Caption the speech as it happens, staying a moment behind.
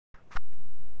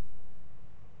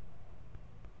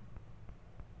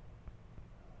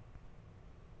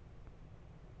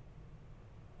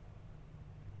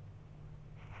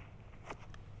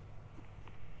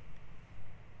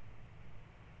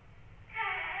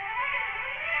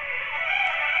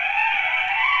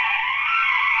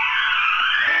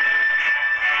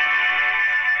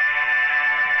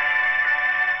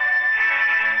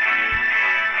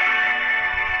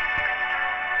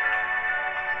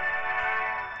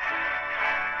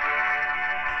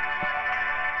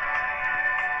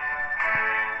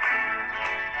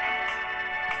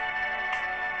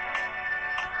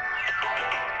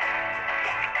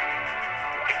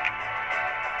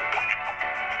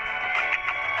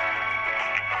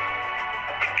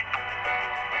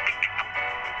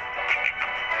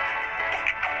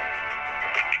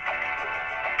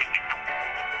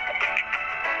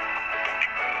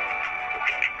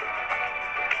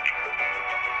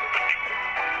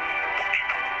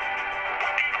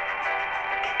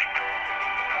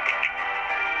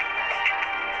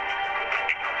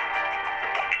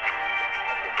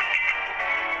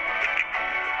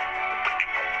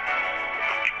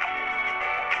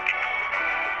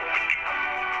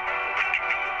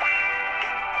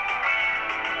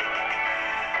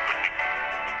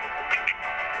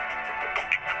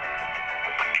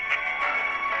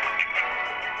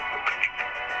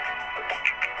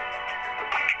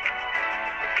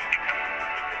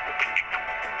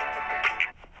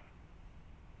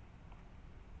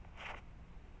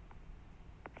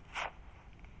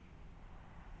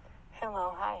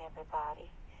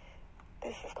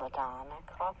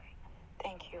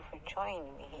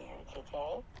joining me here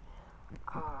today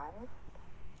on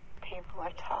People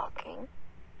Are Talking.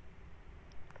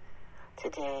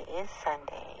 Today is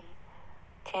Sunday,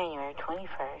 January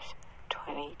 21st,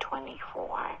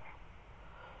 2024.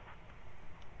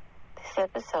 This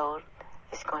episode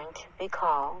is going to be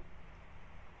called,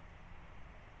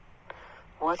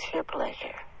 What's Your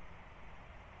Pleasure?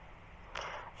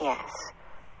 Yes,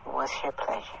 what's your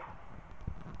pleasure?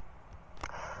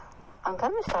 I'm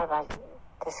going to start by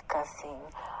discussing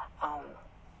a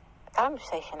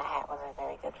conversation I had with a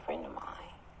very good friend of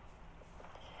mine.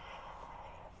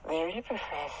 There's a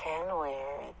profession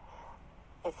where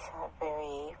it's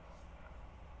very,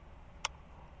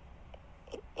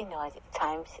 at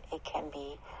times it can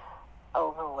be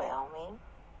overwhelming.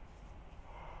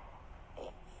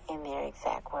 In their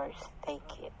exact words,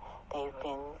 they've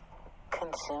been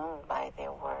consumed by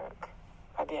their work,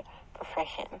 by their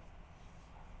profession.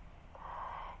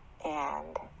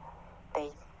 And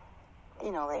they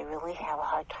really have a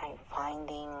hard time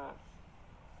finding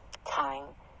time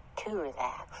to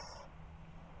relax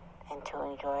and to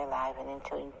enjoy life and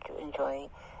to enjoy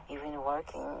even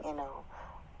working,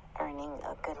 earning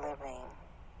a good living.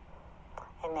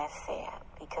 And that's sad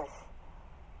because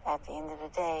at the end of the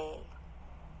day,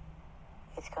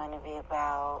 it's going to be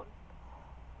about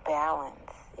balance.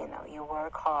 You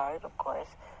work hard, of course,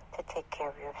 to take care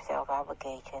of yourself,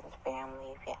 obligations,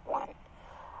 family, if you have one.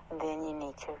 And then you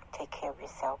need to take care of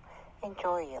yourself.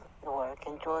 Enjoy your work.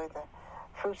 Enjoy the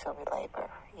fruits of your labor,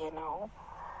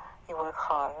 You work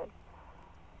hard,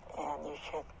 and you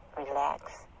should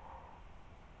relax,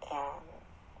 and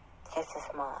just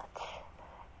as much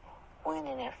when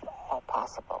and if all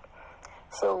possible.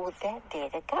 So with that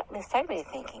it got me started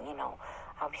thinking,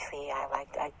 obviously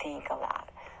I think a lot.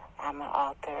 I'm an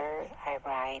author, I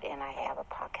write, and I have a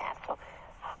podcast. So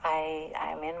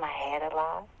I'm in my head a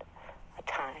lot at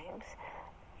times,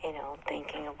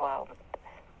 thinking about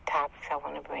topics I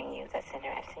want to bring you that's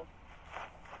interesting,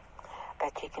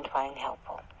 that you can find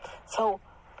helpful. So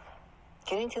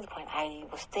getting to the point, I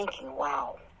was thinking,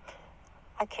 wow,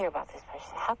 I care about this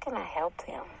person. How can I help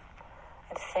them?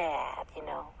 It's sad,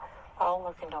 all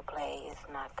work and no play is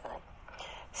not good.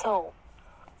 So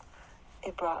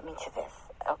it brought me to this.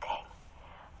 Okay,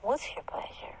 what's your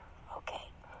pleasure? Okay,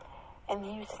 and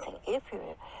here's the thing. If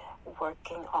you're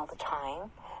working all the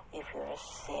time, if you're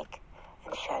sick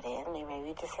and shut in, you may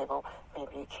be disabled,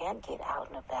 maybe you can't get out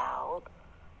and about,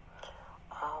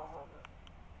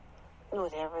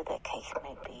 whatever the case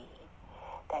may be,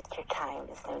 that your time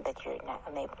is there, that you're not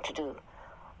unable to do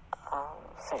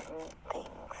certain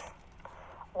things.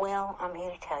 Well, I'm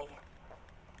here to tell you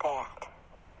that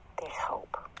there's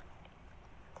hope.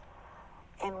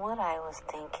 And what I was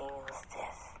thinking was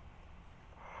this.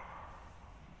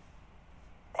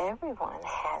 Everyone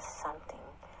has something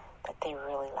that they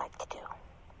really like to do.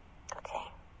 Okay?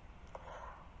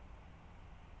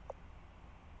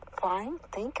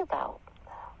 Think about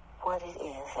what it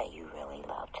is that you really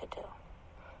love to do.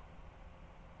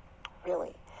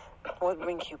 Really. What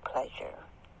brings you pleasure,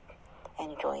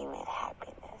 enjoyment,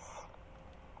 happiness?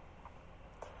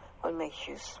 What makes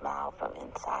you smile from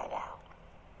inside out?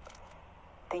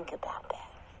 Think about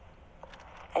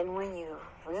that. And when you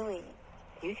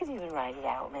can even write it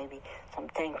out. Maybe some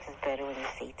things is better when you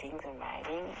see things in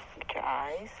writing with your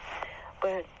eyes.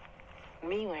 But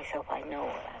me, myself, I know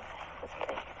what I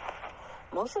like.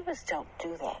 Most of us don't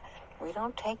do that. We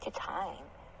don't take the time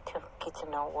to get to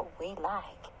know what we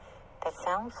like. That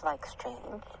sounds like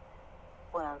strange,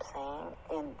 what I'm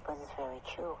saying, but it's very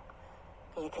true.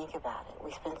 You think about it.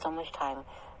 We spend so much time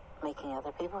making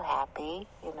other people happy,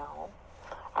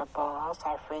 our boss,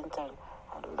 our friends, our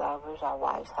lovers, our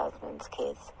wives, husbands,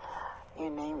 kids, you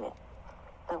name it.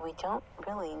 But we don't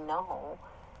really know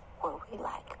what we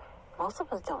like. Most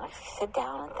of us don't actually sit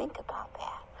down and think about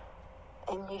that.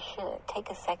 And you should take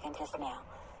a second just now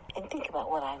and think about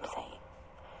what I'm saying.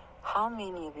 How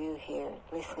many of you here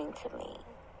listening to me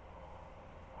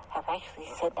have actually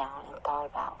sat down and thought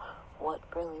about what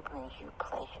really brings you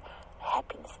pleasure,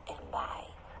 happiness in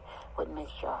life? What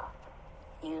makes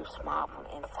you smile from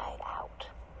inside out?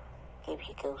 Give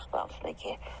you goosebumps, make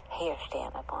your hair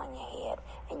stand up on your head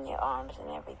and your arms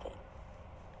and everything.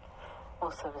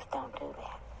 Most of us don't do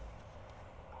that.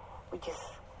 We just,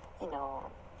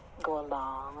 go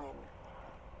along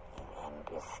and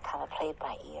just kind of play it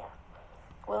by ear.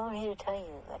 Well, I'm here to tell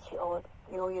you that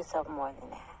you owe yourself more than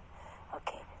that.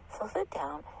 Okay, so sit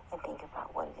down and think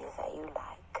about what it is that you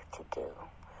like to do,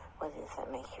 what it is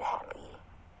that makes you happy.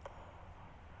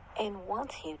 And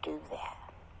once you do that,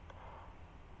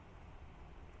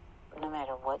 no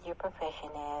matter what your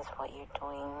profession is, what you're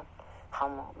doing,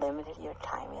 how limited your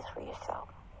time is for yourself.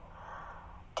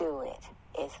 Do it.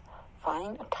 Is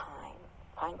find time,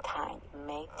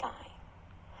 make time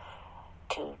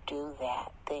to do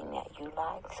that thing that you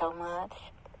like so much,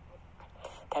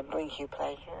 that brings you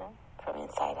pleasure from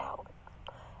inside out,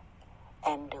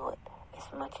 and do it as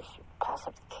much as you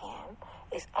possibly can,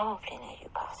 as often as you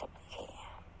possibly can.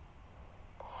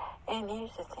 And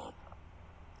here's the thing,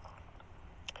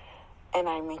 and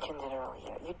I mentioned it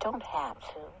earlier, you don't have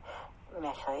to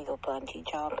necessarily go bungee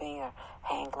jumping or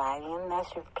hang gliding, and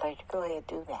that's your pleasure. Go ahead,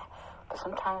 do that. But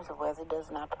sometimes the weather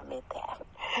does not permit that,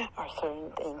 or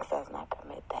certain things does not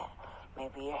permit that.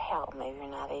 Maybe your health, maybe you're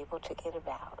not able to get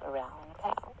around and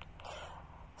about.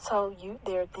 So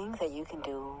there are things that you can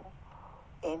do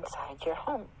inside your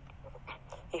home.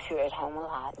 If you're at home a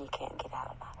lot and you can't get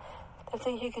out a lot, there are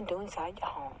things you can do inside your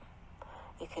home.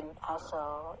 You can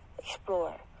also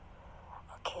explore,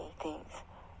 things.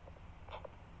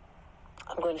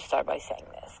 I'm going to start by saying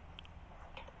this.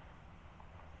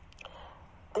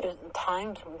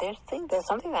 There's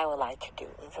something I would like to do.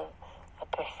 There's a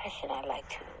profession I'd like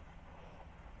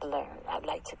to learn. I'd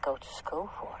like to go to school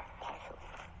for, actually.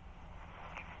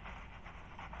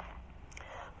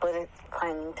 But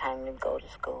finding time to go to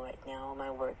school right now,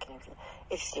 my work and everything,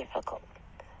 it's difficult.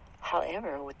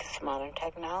 However, with this modern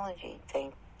technology,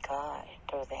 thank God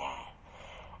for that.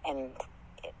 And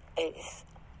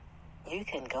you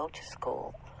can go to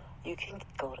school. You can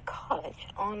go to college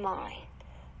online.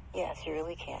 Yes, you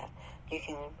really can. You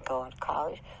can go to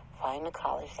college, find a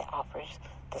college that offers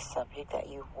the subject that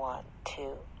you want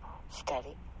to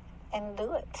study, and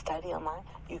do it. Study online.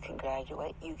 You can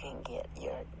graduate. You can get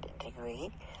your degree.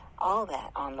 All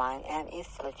that online, and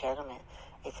it's legitimate.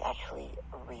 It's actually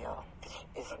real.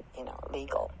 It's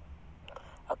legal.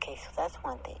 Okay, so that's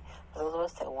one thing. For those of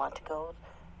us that want to go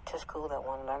to school, that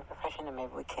want to learn a profession, and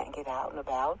maybe we can't get out and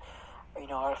about,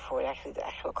 or afford actually the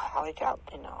actual college out,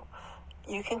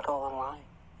 you can go online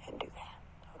and do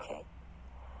that, okay?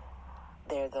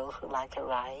 There are those who like to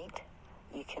write.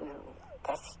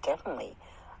 That's definitely,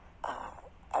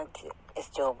 it's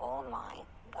doable online,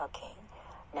 okay?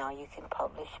 Now you can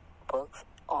publish books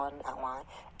online,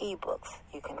 e-books.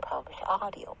 You can publish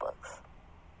audiobooks.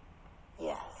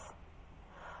 Yes.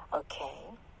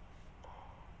 Okay.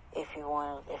 If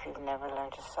you've never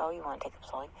learned to sew, you want to take up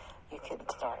sewing, you can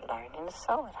start learning to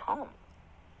sew at home.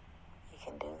 You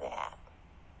can do that.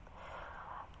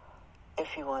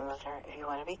 If you want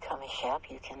to become a chef,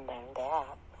 you can learn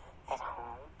that at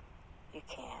home. You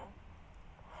can.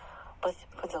 But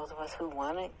for those of us who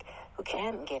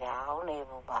can't get out,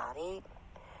 able-bodied,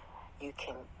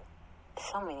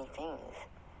 so many things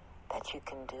that you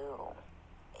can do,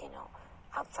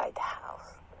 outside the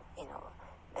house.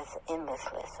 There's an endless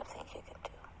list of things you can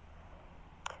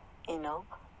do.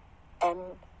 And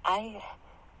I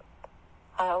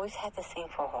always had the same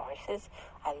for horses.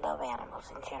 I love animals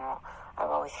in general. I've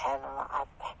always had a lot.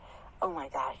 Oh my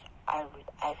gosh, I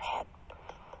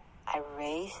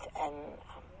raised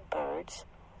birds,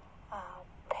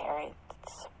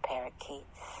 parrots,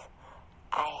 parakeets.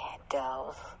 I had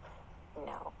doves,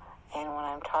 and when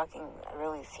I'm talking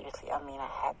really seriously, I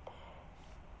had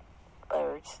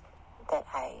birds that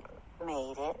I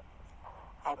mated.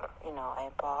 I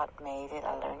made it.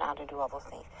 I learned how to do all those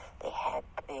things. They had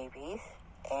babies,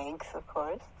 eggs, of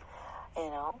course.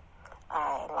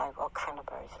 I like all kind of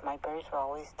birds. My birds were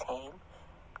always tame.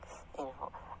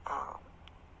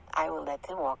 I would let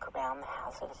them walk around the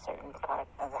house in a certain part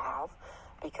of the house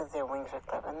because their wings are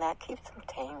clipped, and that keeps them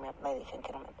tame, ladies and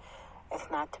gentlemen. It's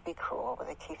not to be cruel, but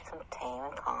it keeps them tame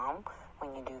and calm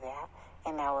when you do that.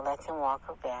 And I would let them walk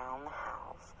around the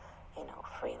house,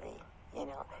 freely,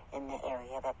 in the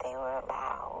area that they were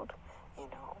allowed.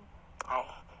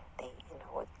 They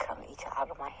would come each out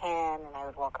of my hand, and I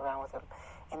would walk around with them,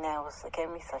 and it gave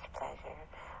me such pleasure.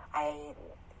 I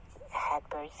had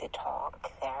birds that talked,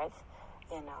 parrots,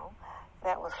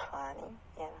 that was funny,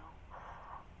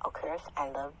 Of course, I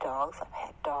love dogs. I've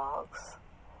had dogs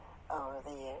over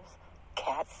the years.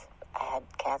 Cats, I had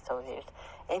cats over the years.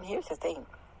 And here's the thing.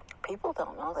 People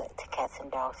don't know that cats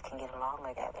and dogs can get along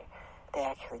together. They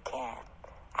actually can.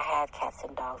 I had cats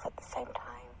and dogs at the same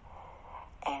time,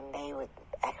 and they would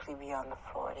actually be on the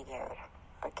floor together.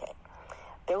 Okay.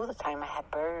 There was a time I had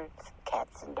birds,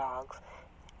 cats, and dogs,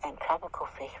 and tropical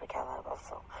fish, which I love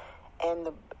also. And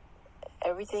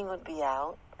everything would be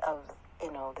out of,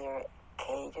 their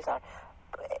cages or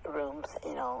rooms,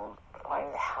 part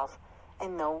of the house.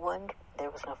 And there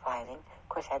was no fighting. Of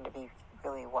course, I had to be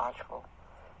really watchful.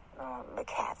 The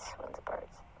cats and the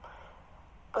birds.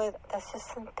 But that's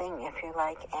just something. If you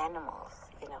like animals,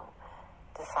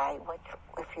 decide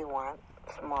if you want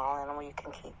small animal you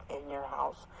can keep in your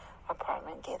house,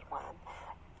 apartment, get one.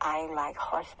 I like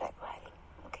horseback riding.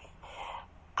 Okay,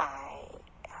 I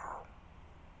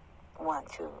want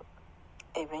to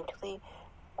eventually,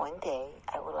 one day,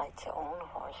 I would like to own a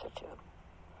horse or two.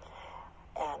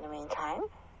 And in the meantime,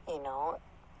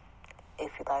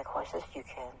 if you like horses, you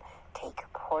can take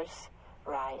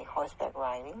horseback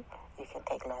riding. You can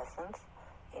take lessons,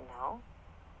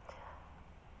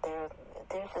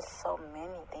 There's just so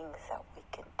many things that we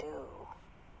can do,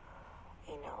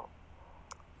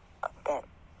 that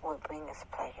would bring us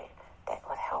pleasure, that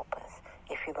would help us.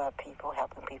 If you love people,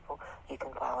 helping people, you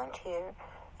can volunteer,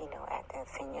 at the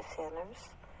senior centers,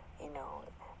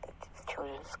 the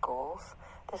children's schools.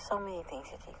 There's so many things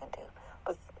that you can do.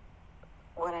 But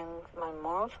my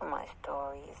moral to my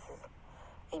story is,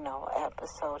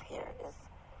 episode here is,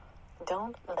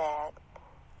 don't let,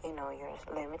 your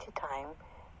limited time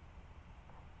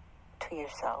to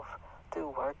yourself through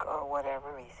work or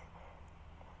whatever reason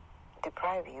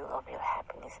deprive you of your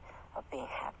happiness, of being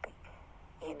happy,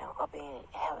 of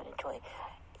having joy.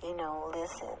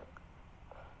 Listen,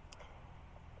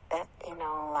 that,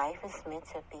 life is meant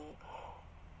to be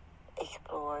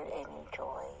explored and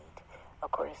enjoyed.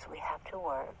 Of course, we have to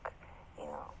work,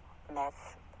 and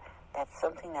that's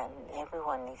something that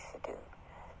everyone needs to do,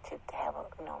 to have,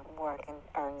 work and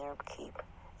earn their keep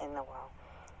in the world.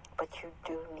 But you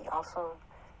do also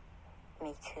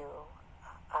need to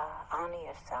honor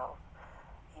yourself,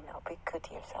 be good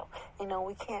to yourself.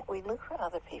 We look for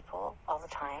other people all the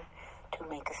time to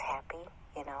make us happy,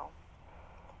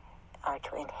 or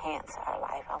to enhance our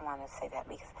life. I want to say that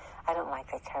because I don't like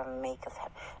that term, make us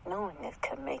happy. No one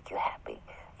can make you happy.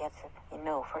 You have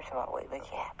to, first of all, what makes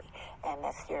you happy. And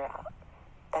that's your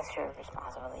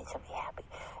responsibility to be happy.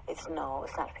 It's not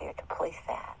fair to place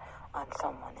that on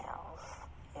someone else,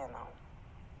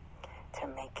 to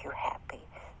make you happy.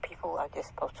 People are just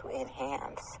supposed to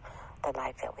enhance the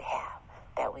life that we have,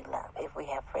 that we love. If we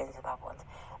have friends and loved ones,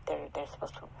 they're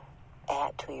supposed to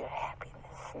add to your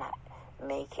happiness, not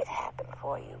make it happen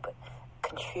for you, but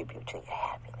contribute to your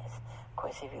happiness. Of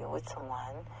course, if you're with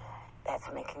someone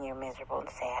that's making you miserable and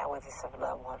sad, whether it's a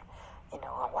loved one,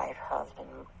 a wife, husband,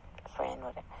 friend,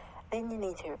 whatever, then you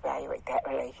need to evaluate that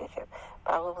relationship.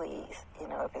 Probably,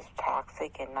 if it's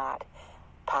toxic and not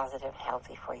positive and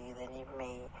healthy for you, then you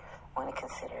may want to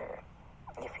consider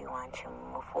if you want to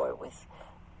move forward with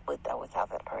or without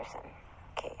that person.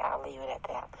 Okay, I'll leave it at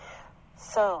that.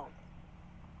 So,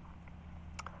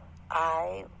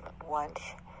 I want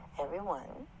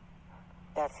everyone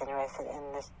that's interested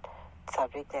in this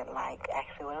subject that like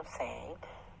actually what I'm saying,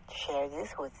 share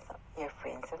this with your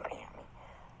friends and family.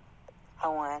 I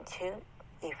want you,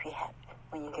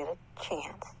 when you get a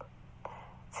chance,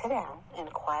 sit down in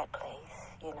a quiet place,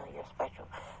 your special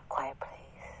quiet place,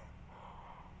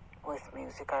 with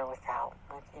music or without,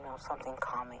 with, something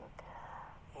calming,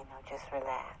 just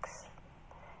relax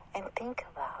and think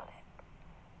about it.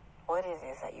 What it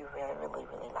is that you really, really,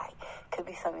 really like. Could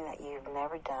be something that you've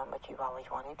never done but you've always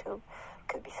wanted to.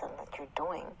 Could be something that you're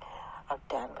doing or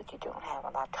done but you don't have a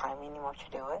lot of time anymore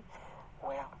to do it.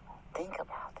 Well, think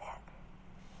about that.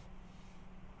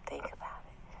 Think about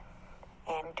it.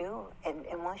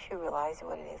 And once you realize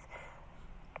what it is,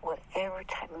 whatever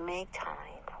time, make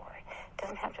time for it. It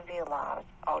doesn't have to be a lot,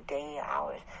 all day,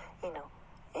 hours,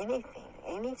 anything,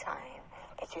 any time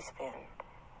that you spend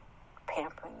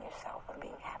pampering yourself and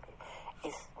being happy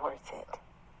is worth it.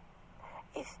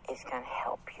 It's going to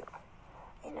help you,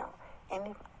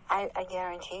 And I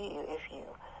guarantee you, if you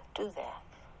do that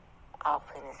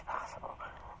often as possible,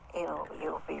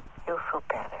 you'll feel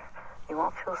better. You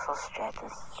won't feel so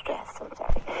stressed,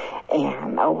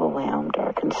 and overwhelmed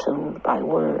or consumed by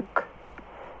work,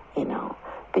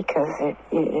 because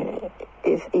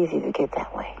it's easy to get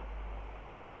that way.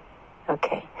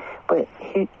 Okay, but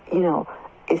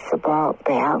it's about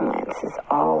balance. It's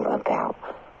all about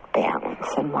balance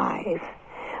in life.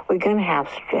 We're going to have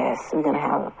stress. We're going to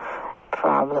have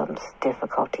problems,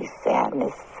 difficulties,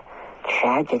 sadness,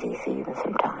 tragedies even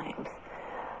sometimes.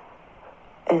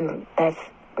 And that's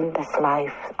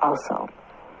life also.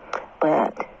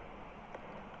 But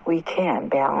we can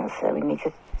balance it. We need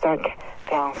to start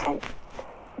balancing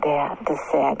the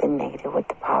sad, the negative with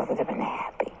the positive and the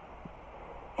happy.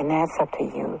 And that's up to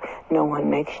you. No one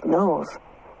knows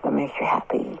what makes you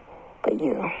happy but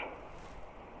you.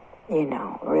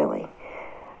 Really.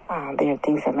 There are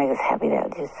things that make us happy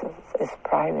that just is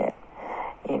private,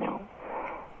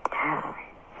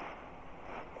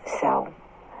 So,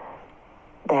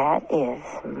 that is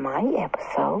my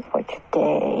episode for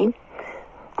today.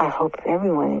 I hope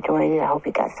everyone enjoyed it. I hope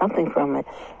you got something from it.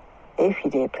 If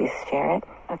you did, please share it.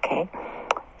 Okay.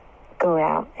 go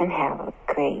out and have a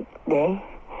great day.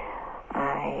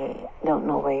 I don't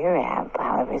know where you're at,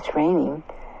 however, it's raining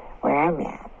where I'm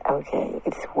at. Okay,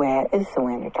 it's wet, it's the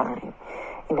winter time.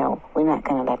 You know, we're not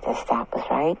going to let that stop us,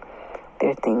 right? There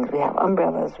are things, we have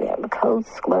umbrellas, we have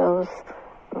coats, gloves,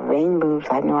 rain boots.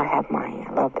 I know I have mine,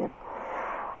 I love them.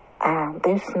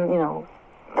 There's some,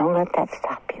 don't let that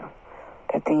stop you.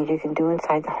 There are things you can do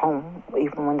inside the home,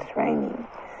 even when it's raining,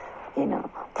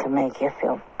 to make you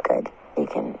feel good. You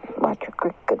can watch a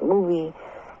good movie,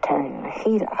 turn the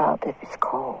heat up if it's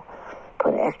cold,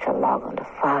 put an extra log on the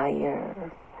fire,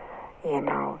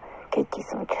 get you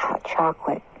some hot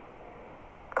chocolate,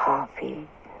 coffee,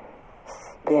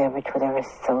 beverage, whatever,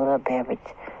 soda, beverage,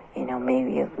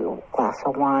 maybe a glass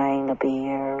of wine, a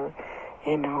beer,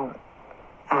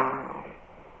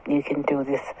 you can do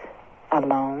this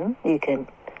alone. You can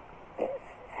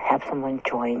have someone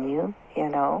join you,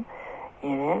 in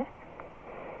it.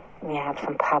 You have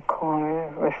some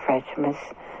popcorn, refreshments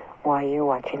while you're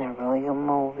watching a really good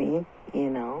movie,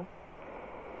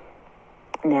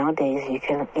 Nowadays, you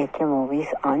can get your movies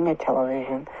on your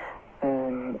television,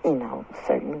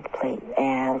 certain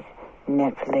ads,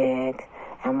 Netflix,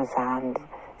 Amazon,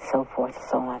 so forth and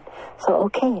so on. So,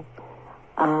 okay.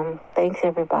 Thanks,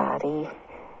 everybody.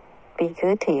 Be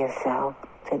good to yourself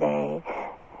today.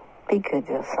 Be good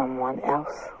to someone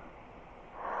else.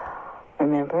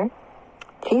 Remember,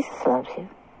 Jesus loves you.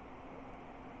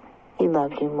 He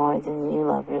loves you more than you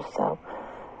love yourself.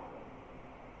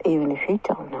 Even if you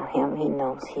don't know him, he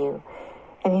knows you.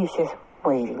 And he's just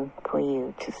waiting for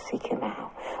you to seek him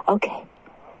out. Okay.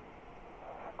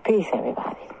 Peace,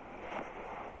 everybody.